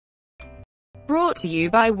Brought to you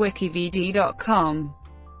by WikiVidi.com.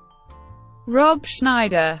 Rob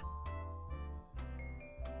Schneider.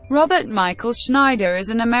 Robert Michael Schneider is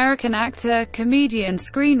an American actor, comedian,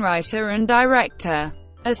 screenwriter and director.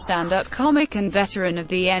 A stand-up comic and veteran of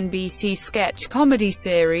the NBC sketch comedy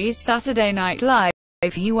series Saturday Night Live,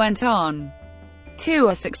 he went on to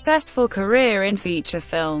a successful career in feature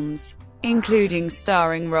films, including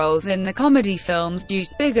starring roles in the comedy films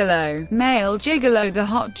Deuce Bigalow, Male Gigolo, The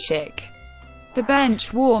Hot Chick, The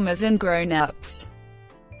Benchwarmers and Grown Ups.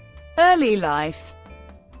 Early life.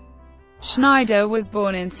 Schneider was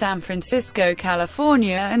born in San Francisco,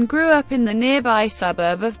 California, and grew up in the nearby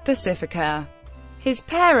suburb of Pacifica. His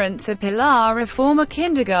parents are Pilar, a former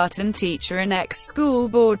kindergarten teacher and ex-school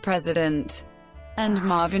board president, and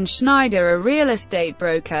Marvin Schneider, a real estate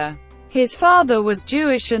broker. His father was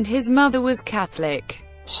Jewish and his mother was Catholic.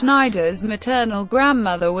 Schneider's maternal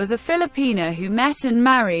grandmother was a Filipina who met and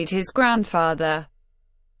married his grandfather,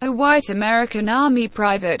 a white American Army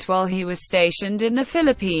private, while he was stationed in the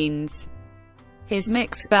Philippines. His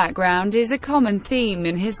mixed background is a common theme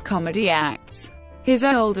in his comedy acts. His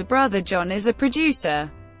older brother John is a producer.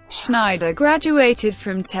 Schneider graduated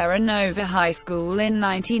from Terra Nova High School in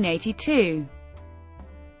 1982.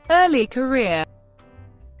 Early career.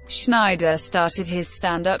 Schneider started his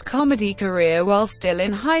stand-up comedy career while still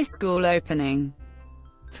in high school, opening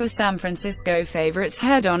for San Francisco favorites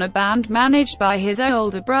Head On, a band managed by his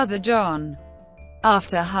older brother John.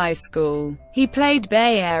 After high school, he played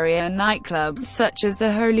Bay Area nightclubs such as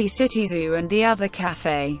the Holy City Zoo and The Other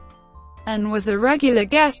Cafe, and was a regular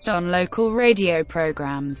guest on local radio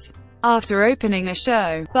programs. After opening a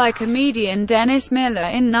show by comedian Dennis Miller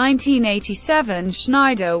in 1987,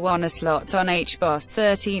 Schneider won a slot on HBO's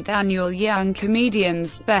 13th annual Young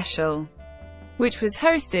Comedians special, which was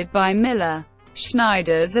hosted by Miller.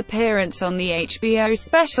 Schneider's appearance on the HBO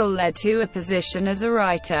special led to a position as a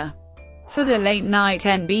writer for the late-night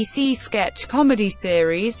NBC sketch comedy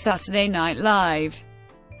series Saturday Night Live.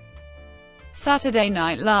 Saturday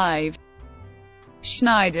Night Live.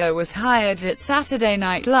 Schneider was hired at Saturday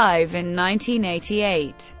Night Live in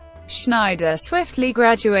 1988. Schneider swiftly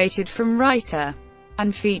graduated from writer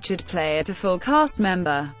and featured player to full cast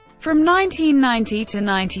member. From 1990 to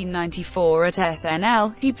 1994 at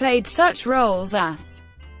SNL, he played such roles as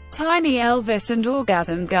Tiny Elvis and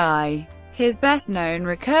Orgasm Guy. His best-known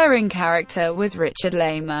recurring character was Richard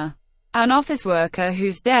Lamer, an office worker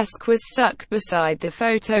whose desk was stuck beside the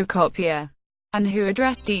photocopier, and who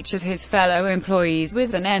addressed each of his fellow employees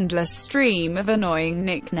with an endless stream of annoying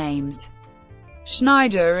nicknames.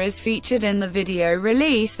 Schneider is featured in the video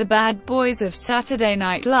release The Bad Boys of Saturday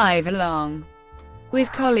Night Live, along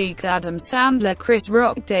with colleagues Adam Sandler, Chris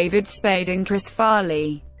Rock, David Spade and Chris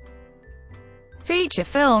Farley. Feature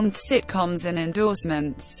films, sitcoms and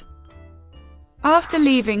endorsements. After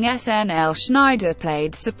leaving SNL, Schneider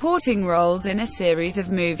played supporting roles in a series of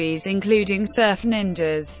movies including Surf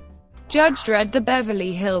Ninjas, Judge Dredd, The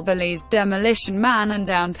Beverly Hillbillies, Demolition Man and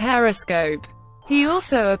Down Periscope. He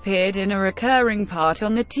also appeared in a recurring part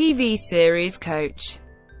on the TV series Coach.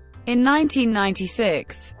 In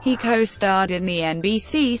 1996, he co-starred in the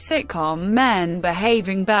NBC sitcom Men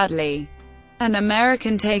Behaving Badly, an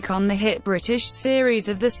American take on the hit British series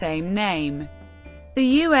of the same name. The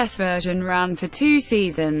US version ran for 2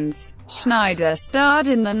 seasons. Schneider starred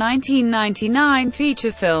in the 1999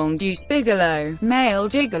 feature film Deuce Bigalow, Male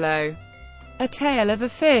Gigolo, a tale of a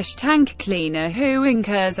fish tank cleaner who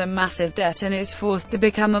incurs a massive debt and is forced to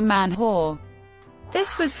become a man whore.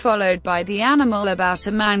 This was followed by The Animal, about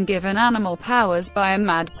a man given animal powers by a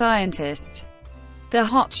mad scientist. The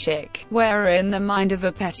Hot Chick, wherein the mind of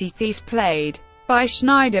a petty thief played by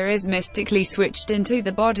Schneider is mystically switched into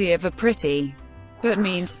the body of a pretty but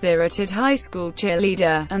mean-spirited high school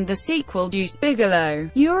cheerleader, and the sequel Deuce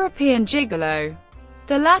Bigalow, European Gigolo.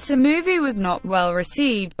 The latter movie was not well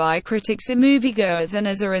received by critics and moviegoers, and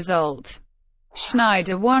as a result,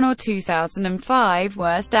 Schneider won a 2005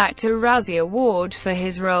 Worst Actor Razzie Award for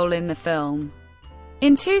his role in the film.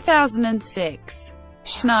 In 2006,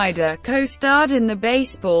 Schneider co-starred in the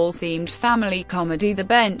baseball-themed family comedy The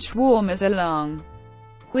Benchwarmers along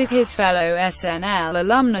with his fellow SNL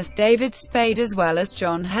alumnus David Spade as well as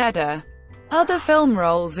John Heder. Other film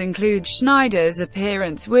roles include Schneider's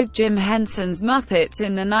appearance with Jim Henson's Muppets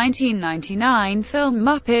in the 1999 film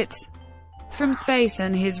Muppets from Space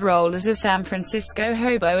and his role as a San Francisco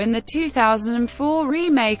hobo in the 2004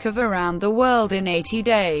 remake of Around the World in 80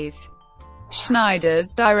 Days.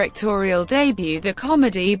 Schneider's directorial debut, the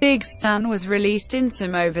comedy Big Stan, was released in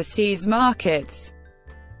some overseas markets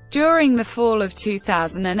during the fall of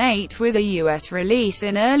 2008, with a US release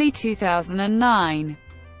in early 2009.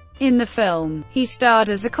 In the film, he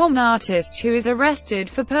starred as a con artist who is arrested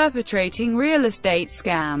for perpetrating real estate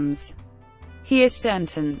scams. He is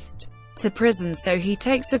sentenced to prison, so he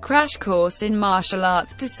takes a crash course in martial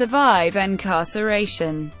arts to survive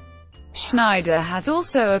incarceration. Schneider has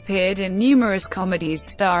also appeared in numerous comedies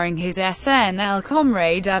starring his SNL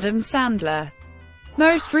comrade Adam Sandler,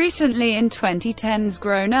 most recently in 2010's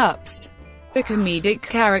Grown Ups. The comedic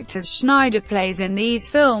characters Schneider plays in these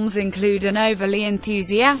films include an overly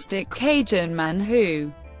enthusiastic Cajun man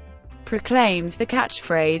who proclaims the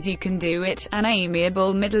catchphrase "You can do it," an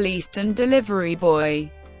amiable Middle Eastern delivery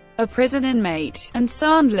boy, a prison inmate, and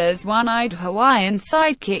Sandler's one-eyed Hawaiian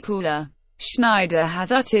sidekick Ula. Schneider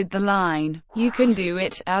has uttered the line, "You can do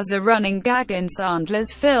it," as a running gag in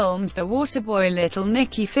Sandler's films The Waterboy, Little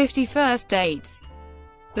Nicky, 50 First Dates,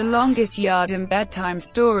 The Longest Yard, and Bedtime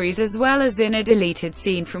Stories, as well as in a deleted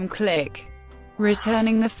scene from Click.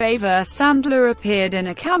 Returning the favor, Sandler appeared in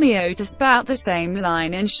a cameo to spout the same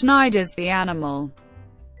line in Schneider's The Animal,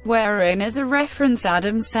 wherein, as a reference,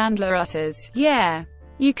 Adam Sandler utters, "Yeah,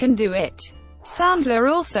 you can do it." Sandler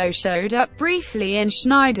also showed up briefly in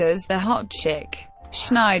Schneider's The Hot Chick.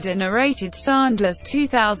 Schneider narrated Sandler's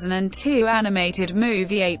 2002 animated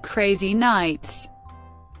movie 8 Crazy Nights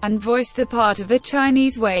and voiced the part of a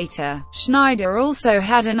Chinese waiter. Schneider also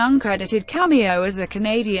had an uncredited cameo as a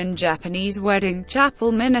Canadian-Japanese wedding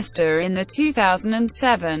chapel minister in the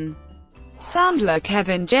 2007 Sandler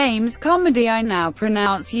Kevin James comedy I Now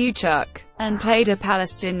Pronounce You Chuck, and played a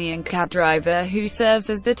Palestinian cab driver who serves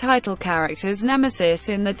as the title character's nemesis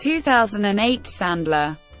in the 2008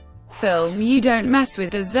 Sandler film You Don't Mess With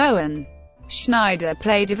the Zoan. Schneider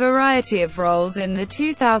played a variety of roles in the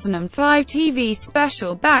 2005 TV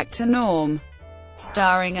special Back to Norm,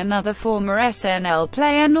 starring another former SNL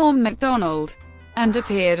player Norm Macdonald, and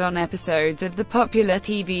appeared on episodes of the popular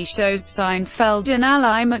TV shows Seinfeld and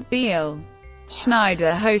Ally McBeal.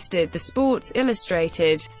 Schneider hosted the Sports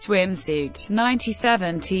Illustrated Swimsuit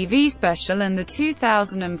 '97 TV special and the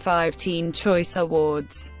 2005 Teen Choice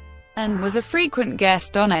Awards, and was a frequent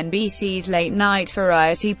guest on NBC's late-night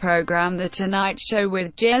variety program The Tonight Show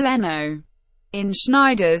with Jay Leno. In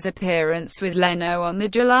Schneider's appearance with Leno on the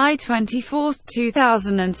July 24,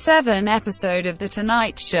 2007 episode of The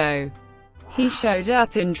Tonight Show, he showed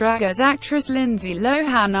up in drag as actress Lindsay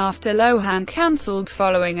Lohan after Lohan cancelled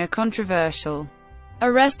following a controversial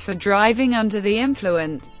arrest for driving under the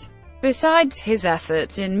influence. Besides his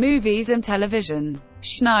efforts in movies and television,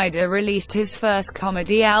 Schneider released his first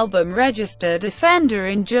comedy album Registered Offender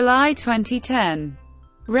in July 2010.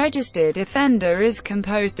 Registered Offender is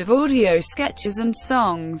composed of audio sketches and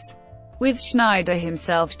songs, with Schneider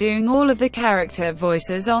himself doing all of the character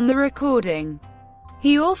voices on the recording.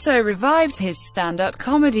 He also revived his stand-up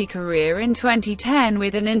comedy career in 2010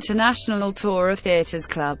 with an international tour of theaters,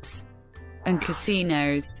 clubs, and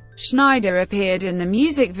casinos. Schneider appeared in the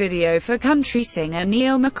music video for country singer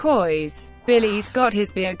Neil McCoy's Billy's Got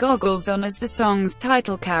His Beer Goggles On as the song's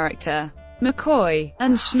title character. McCoy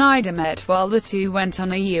and Schneider met while the two went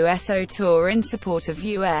on a USO tour in support of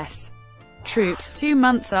U.S. troops 2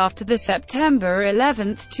 months after the September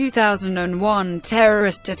 11, 2001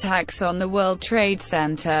 terrorist attacks on the World Trade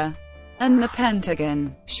Center and the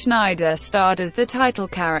Pentagon. Schneider starred as the title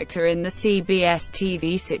character in the CBS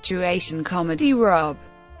TV situation comedy Rob,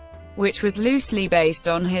 which was loosely based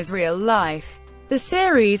on his real life. The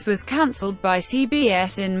series was cancelled by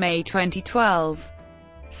CBS in May 2012.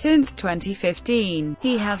 Since 2015,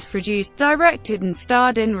 he has produced, directed and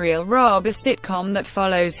starred in Real Rob, a sitcom that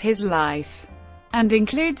follows his life and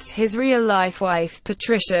includes his real-life wife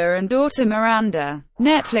Patricia and daughter Miranda.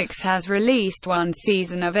 Netflix has released one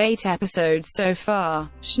season of 8 episodes so far.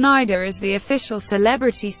 Schneider is the official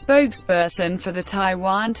celebrity spokesperson for the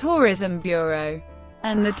Taiwan Tourism Bureau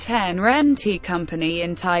and the Ten Rental Company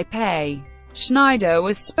in Taipei. Schneider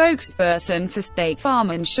was spokesperson for State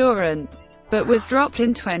Farm Insurance, but was dropped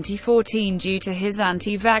in 2014 due to his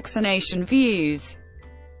anti-vaccination views.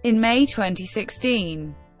 In May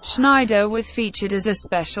 2016, Schneider was featured as a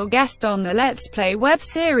special guest on the Let's Play web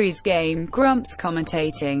series Game Grumps,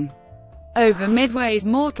 commentating over Midway's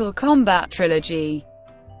Mortal Kombat trilogy.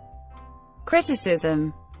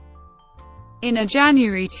 Criticism. In a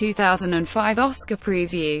January 2005 Oscar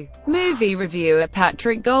preview, movie reviewer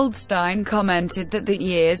Patrick Goldstein commented that the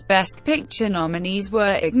year's Best Picture nominees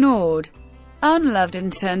were ignored, unloved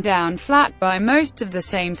and turned down flat by most of the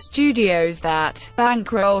same studios that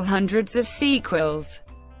bankroll hundreds of sequels,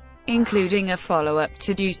 including a follow-up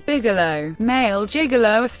to Deuce Bigalow, Male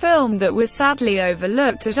Gigolo, a film that was sadly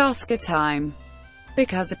overlooked at Oscar time,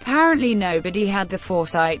 because apparently nobody had the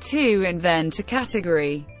foresight to invent a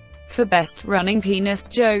category for Best Running Penis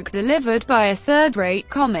Joke delivered by a third-rate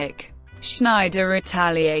comic. Schneider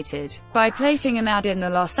retaliated by placing an ad in the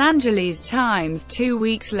Los Angeles Times 2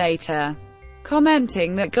 weeks later,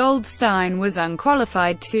 commenting that Goldstein was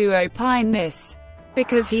unqualified to opine this,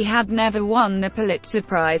 because he had never won the Pulitzer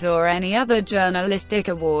Prize or any other journalistic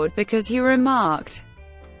award, because he remarked,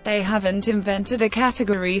 "They haven't invented a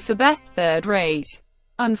category for best third-rate,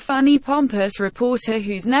 unfunny pompous reporter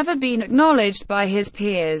who's never been acknowledged by his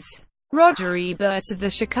peers." Roger Ebert of the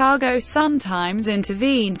Chicago Sun-Times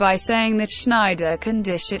intervened by saying that Schneider can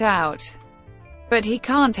dish it out, but he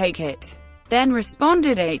can't take it. Then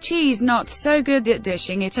responded, "He's not so good at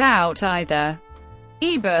dishing it out either."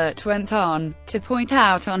 Ebert went on to point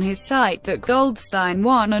out on his site that Goldstein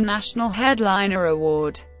won a National Headliner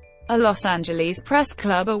Award, a Los Angeles Press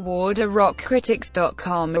Club Award, a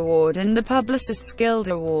RockCritics.com Award, and the Publicists Guild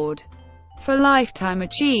Award for Lifetime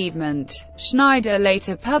Achievement. Schneider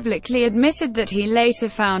later publicly admitted that he later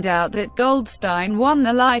found out that Goldstein won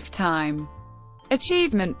the Lifetime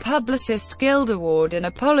Achievement Publicist Guild Award and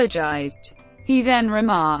apologized. He then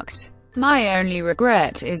remarked, "My only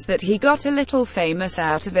regret is that he got a little famous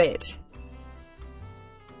out of it."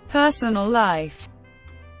 Personal life.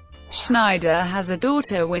 Schneider has a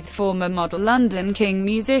daughter with former model London King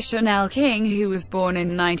musician Elle King, who was born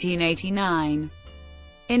in 1989.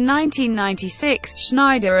 In 1996,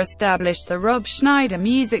 Schneider established the Rob Schneider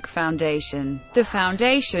Music Foundation. The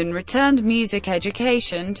foundation returned music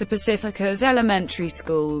education to Pacifica's elementary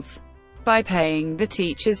schools by paying the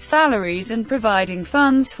teachers' salaries and providing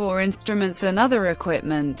funds for instruments and other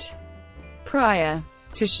equipment. Prior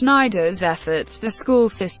to Schneider's efforts, the school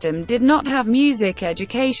system did not have music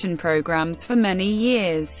education programs for many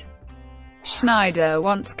years. Schneider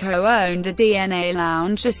once co-owned the DNA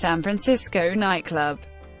Lounge, a San Francisco nightclub.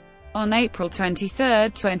 On April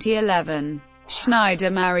 23, 2011, Schneider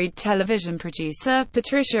married television producer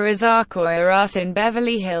Patricia Azakoyaras in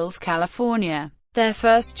Beverly Hills, California. Their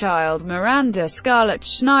first child, Miranda Scarlett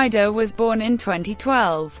Schneider, was born in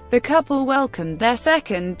 2012. The couple welcomed their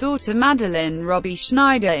second daughter, Madeline Robbie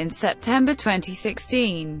Schneider, in September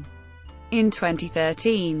 2016. In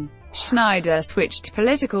 2013, Schneider switched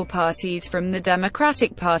political parties from the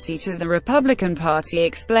Democratic Party to the Republican Party,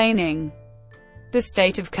 explaining, "The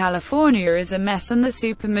state of California is a mess and the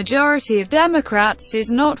supermajority of Democrats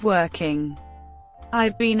is not working.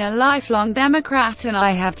 I've been a lifelong Democrat and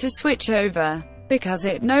I have to switch over, because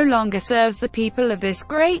it no longer serves the people of this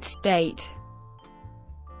great state."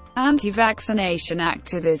 Anti-vaccination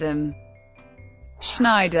activism.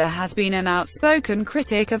 Schneider has been an outspoken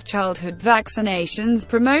critic of childhood vaccinations,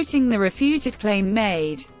 promoting the refuted claim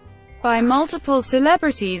made by multiple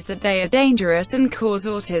celebrities that they are dangerous and cause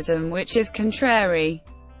autism, which is contrary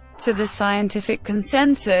to the scientific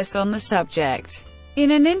consensus on the subject.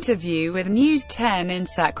 In an interview with News 10 in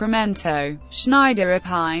Sacramento, Schneider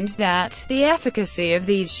opined that the efficacy of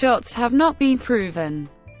these shots have not been proven,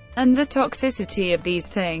 and the toxicity of these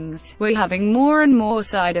things, "We're having more and more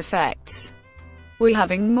side effects. We're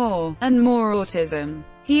having more and more autism."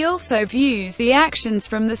 He also views the actions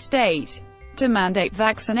from the state to mandate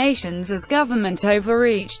vaccinations as government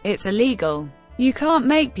overreach. "It's illegal. You can't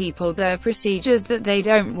make people do procedures that they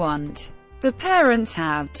don't want. The parents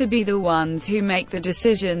have to be the ones who make the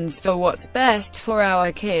decisions for what's best for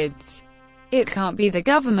our kids. It can't be the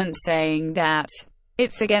government saying that.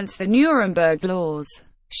 It's against the Nuremberg laws."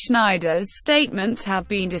 Schneider's statements have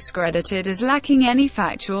been discredited as lacking any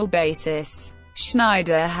factual basis.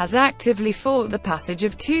 Schneider has actively fought the passage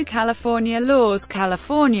of two California laws,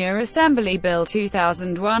 California Assembly Bill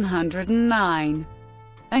 2109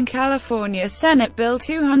 and California Senate Bill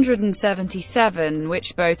 277,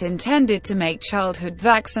 which both intended to make childhood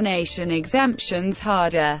vaccination exemptions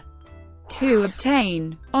harder to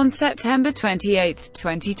obtain. On September 28,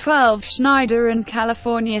 2012, Schneider and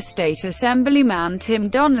California State Assemblyman Tim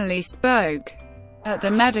Donnelly spoke at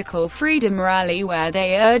the Medical Freedom Rally, where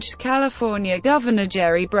they urged California Governor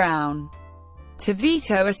Jerry Brown to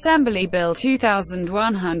veto Assembly Bill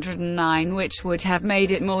 2109, which would have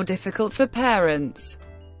made it more difficult for parents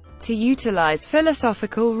to utilize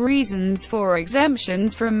philosophical reasons for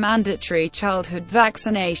exemptions from mandatory childhood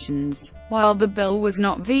vaccinations. While the bill was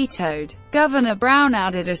not vetoed, Governor Brown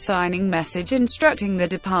added a signing message instructing the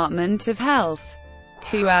Department of Health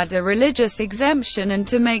to add a religious exemption and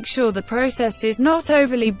to make sure the process is not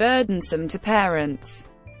overly burdensome to parents.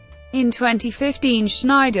 In 2015,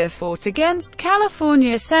 Schneider fought against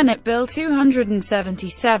California Senate Bill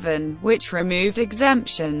 277, which removed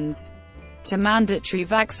exemptions to mandatory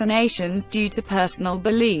vaccinations due to personal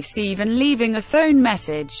beliefs, even leaving a phone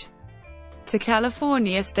message to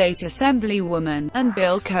California State Assemblywoman and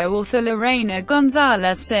bill co-author Lorena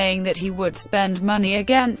Gonzalez, saying that he would spend money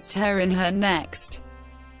against her in her next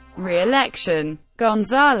re-election.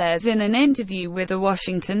 Gonzalez, in an interview with the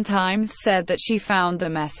Washington Times, said that she found the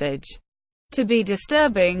message to be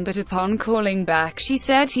disturbing, but upon calling back she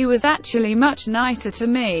said he was actually much nicer to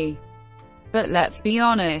me. But let's be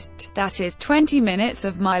honest, that is 20 minutes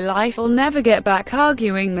of my life I'll never get back,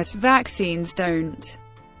 arguing that vaccines don't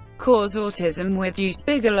cause autism with Deuce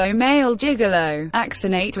Bigalow, male gigolo,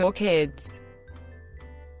 vaccinate or kids.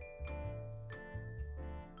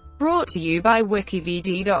 Brought to you by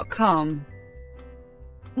WikiVidi.com.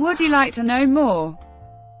 Would you like to know more?